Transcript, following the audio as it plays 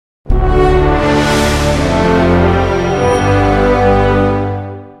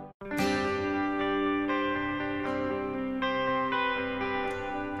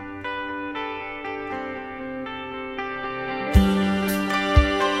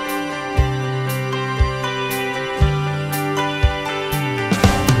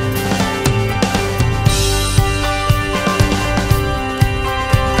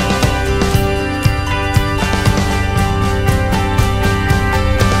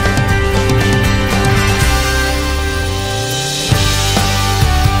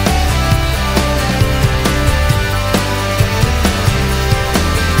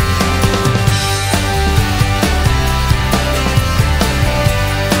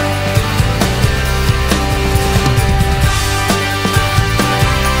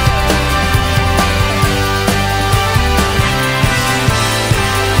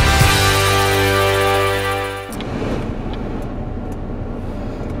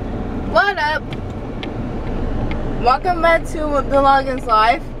What up? Welcome back to the Logan's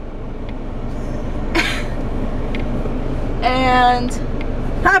Life. And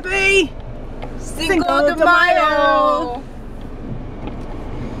happy Cinco De Mayo.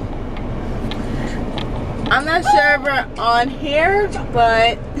 I'm not sure if we're on here,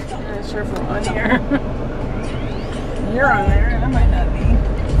 but I'm not sure if we're on here. You're on there. I might not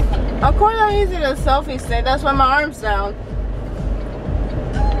be. Of course I'm using a selfie stick. That's why my arm's down.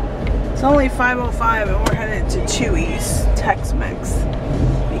 It's only 5:05 and we're headed to Chuys, Tex-Mex,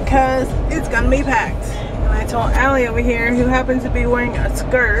 because it's gonna be packed. And I told Aly over here, who happens to be wearing a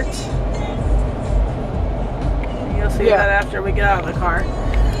skirt, you'll see that after we get out of the car,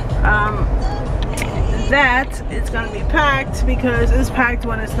 that it's gonna be packed because it's packed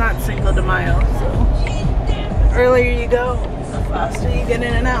when it's not Cinco De Mayo. So the earlier you go, the faster you get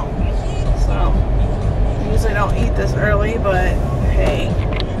in and out. So usually don't eat this early, but hey,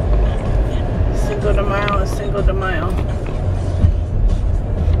 Cinco de Mayo is Cinco de Mayo.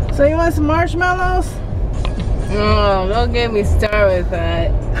 So you want some marshmallows? Oh, don't get me started with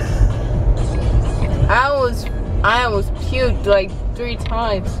that. I almost puked like 3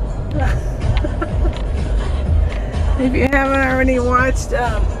 times. If you haven't already watched,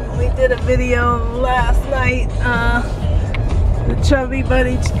 we did a video last night, the Chubby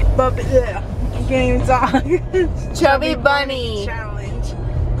Bunny, I can't even talk. Chubby Bunny Challenge.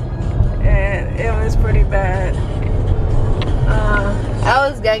 And it was pretty bad. I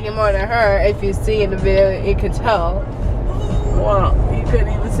was gagging more than her. If you see in the video, you could tell. Well, you couldn't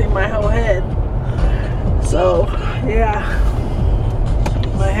even see my whole head. So, yeah.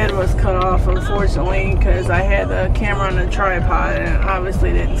 My head was cut off, unfortunately, because I had the camera on a tripod and it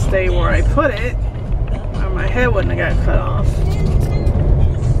obviously didn't stay where I put it, or my head wouldn't have got cut off.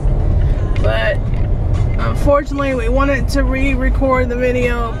 But unfortunately, we wanted to re-record the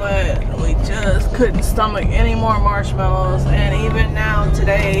video, but we just couldn't stomach any more marshmallows. And even now,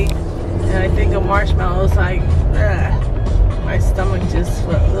 today, and I think of marshmallows, like, my stomach just,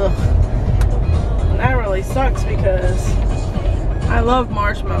 ugh. And that really sucks because I love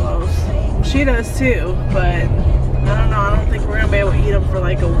marshmallows. She does too, but I don't know. I don't think we're gonna be able to eat them for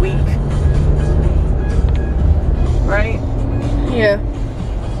like a week, right? Yeah.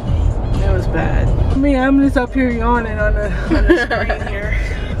 It was bad. I mean, I'm just up here yawning on the screen here.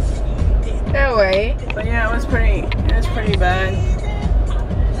 No way. But yeah, it was pretty bad.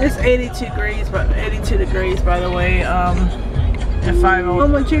 It's 82 degrees, by the way. At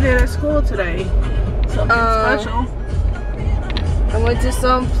 5:00. What you did at school today? Something special? I went to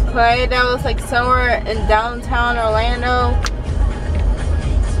some play that was like somewhere in downtown Orlando.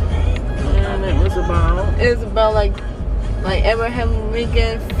 And it was about like Abraham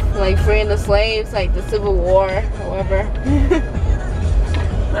Lincoln, like freeing the slaves, like the Civil War, however.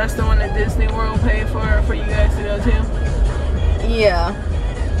 That's the one that Disney World paid for you guys to go to? Yeah.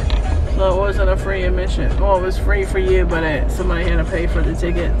 So it wasn't a free admission. Well, it was free for you, but somebody had to pay for the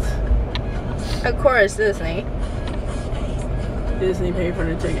tickets. Of course, Disney paid for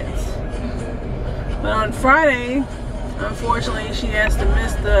the tickets. But on Friday, unfortunately, she has to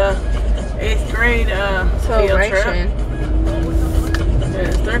miss the 8th grade field trip.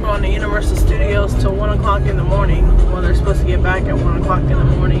 Yes, they're going to Universal Studios till 1 o'clock in the morning. Well, they're supposed to get back at 1 o'clock in the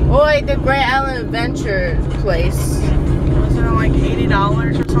morning. Well, like the Great Island Adventure place. Wasn't it like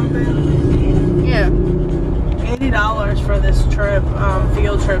 $80 or something? Yeah. $80 for this trip,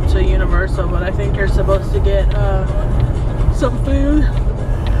 field trip to Universal, but I think you're supposed to get some food,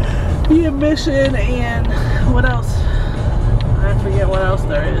 the admission, and what else? I forget what else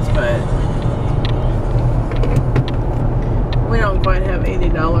there is, but we don't quite have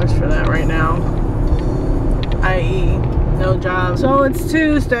 $80 for that right now, i.e. no job. So it's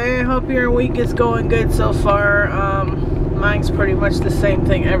Tuesday. I hope your week is going good so far. Mine's pretty much the same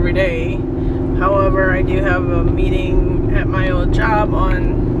thing every day. However, I do have a meeting at my old job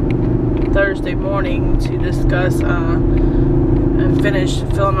on Thursday morning to discuss and finish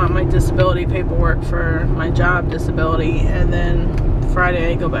filling out my disability paperwork for my job disability, and then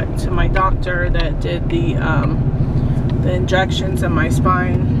Friday I go back to my doctor that did the injections in my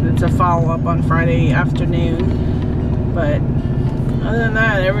spine. It's a follow-up on Friday afternoon, but other than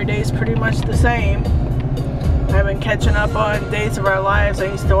that, every day is pretty much the same. I've been catching up on Days of Our Lives. I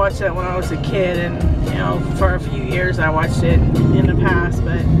used to watch that when I was a kid, and you know, for a few years I watched it in the past,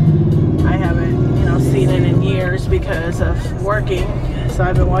 but I haven't, you know, seen it in years because of working. So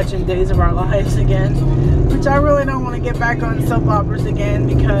I've been watching Days of Our Lives again, which I really don't want to get back on soap operas again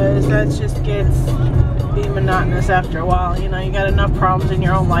because that just gets be monotonous after a while. You know, you got enough problems in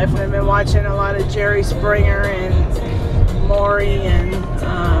your own life. I've been watching a lot of Jerry Springer and Maury and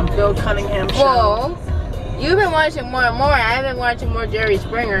Bill Joe Cunningham show. Whoa. You've been watching more and more. I've been watching more Jerry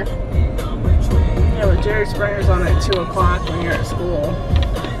Springer. Yeah, but Jerry Springer's on at 2 o'clock when you're at school.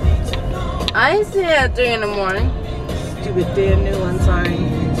 I see it at 3 in the morning. Stupid Dan Newland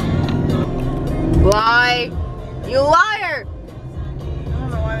sign. Lie. You liar! I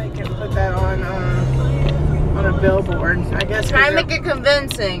don't know why they can put that on a billboard. I guess Try to make it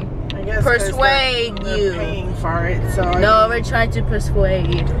convincing. I guess persuade they're you. Paying for it, so no, we're trying to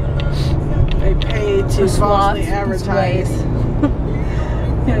persuade. They pay to falsely advertise.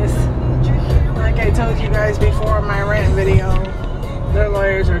 Yes. Like I told you guys before in my rant video, their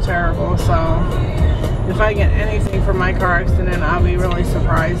lawyers are terrible, so if I get anything from my car accident, I'll be really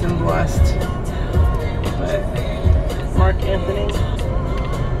surprised and blessed. But Mark Anthony.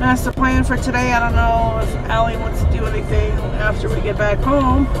 That's the plan for today. I don't know if Aly wants to do anything after we get back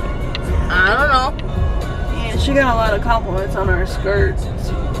home. I don't know. And she got a lot of compliments on her skirt.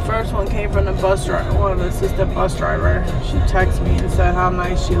 First one came from the bus driver, one of the assistant bus driver. She texted me and said how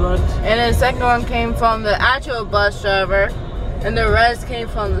nice she looked. And the second one came from the actual bus driver, and the rest came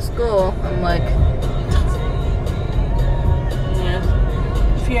from the school. I'm like, yeah.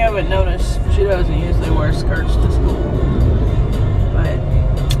 If you haven't noticed, she doesn't usually wear skirts to school. But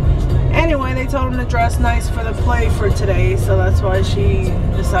anyway, they told him to dress nice for the play for today, so that's why she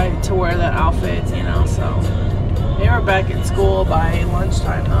decided to wear that outfit, you know, so. They were back at school by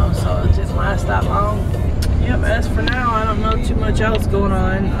lunchtime though, so it didn't last that long. Yep, as for now, I don't know too much else going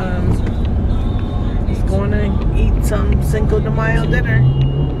on. Just going to eat some Cinco De Mayo dinner.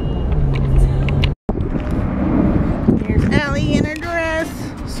 Here's Aly in her dress,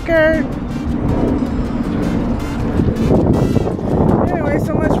 skirt. Anyway,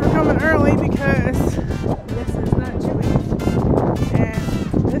 so much for coming early because this is not Chuys.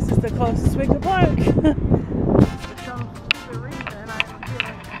 And this is the closest we could park.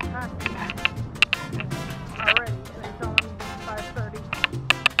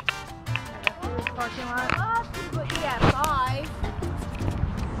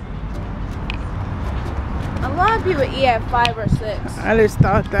 a lot of people eat at 5 or 6. I just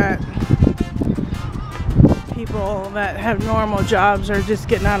thought that people that have normal jobs are just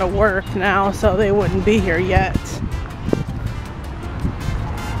getting out of work now, so they wouldn't be here yet.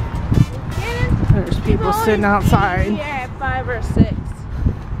 There's people sitting outside. Eat at 5 or 6.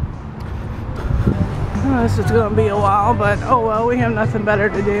 Oh, this is going to be a while, but oh well, we have nothing better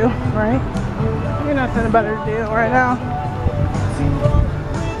to do, right? We have nothing better to do right now.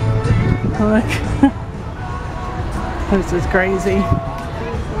 Look. This is crazy.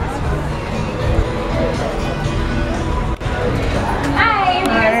 Hi, you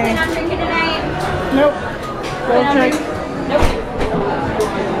guys not drinking tonight? Nope. Go check. Nope.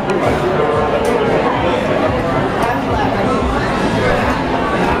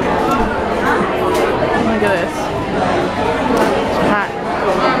 Look at this. It's hot.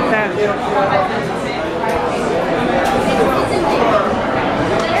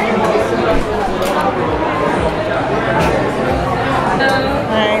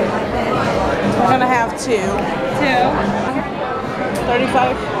 Alright. I'm gonna have 2.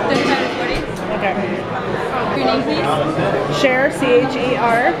 35? 35 to 40. Okay. Your name, please? Cher,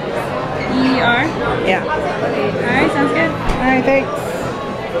 C-H-E-R. E-R? Yeah. Alright, sounds good. Alright, thanks.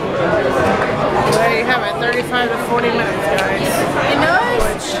 There you have it, 35 to 40 minutes, guys. You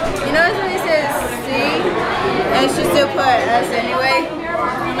notice when it says C, and she still put S anyway?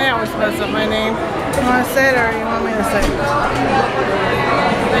 They always mess up my name. You want to say it or you want me to say it?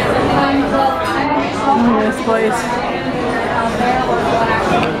 This place.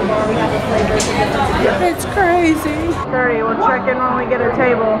 It's crazy. 30, we'll check in when we get a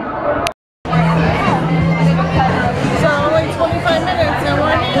table. So only 25 minutes and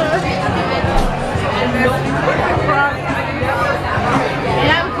we're here.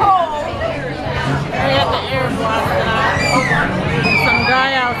 And I'm cold. I got the air blasted out. Some guy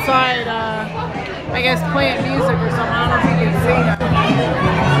outside, I guess playing music or something. I don't know if you can see that.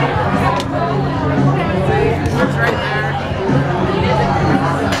 It's right there.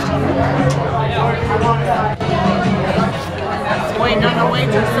 Waiting on the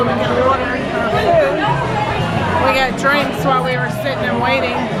waitress so we can order food. We got drinks while we were sitting and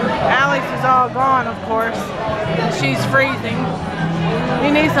waiting. Alex is all gone, of course. She's freezing. We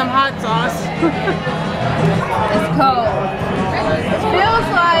need some hot sauce. It's cold. It feels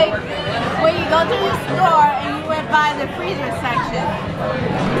like when you go to the store and you went by the freezer section.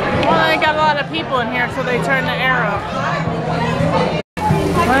 Well, they got a lot of people in here, so they turn the air up.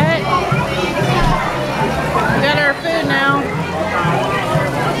 What? Got our food now.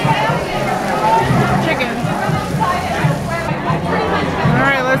 Chicken.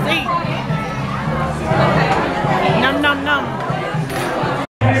 Alright, let's eat.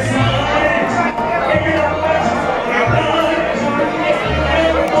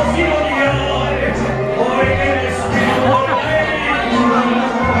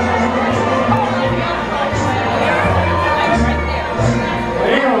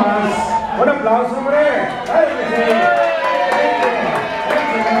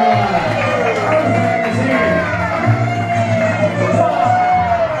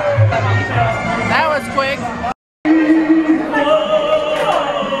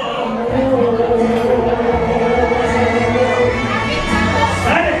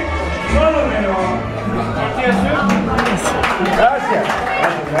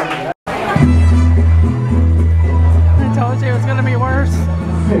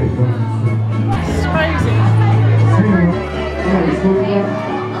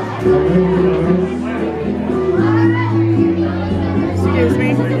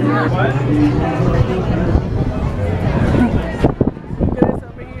 Look at this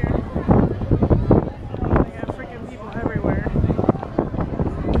over here. They got freaking people everywhere.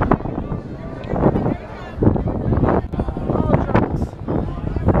 All drinks.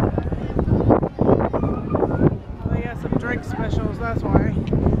 Well, they got some drink specials, that's why.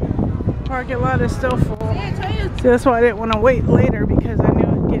 Parking lot is still full. See, that's why I didn't want to wait later, because I knew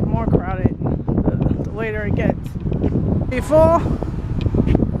it'd get more crowded the later it gets. Are you full?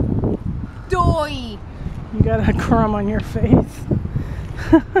 Doy. You got a crumb on your face.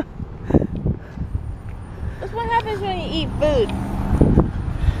 That's what happens when you eat food.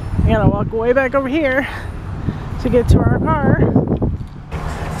 I gotta walk way back over here to get to our car.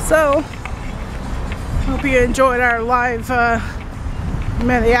 So, hope you enjoyed our live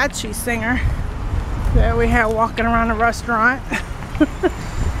mariachi singer that we had walking around the restaurant.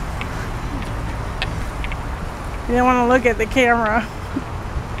 You didn't want to look at the camera.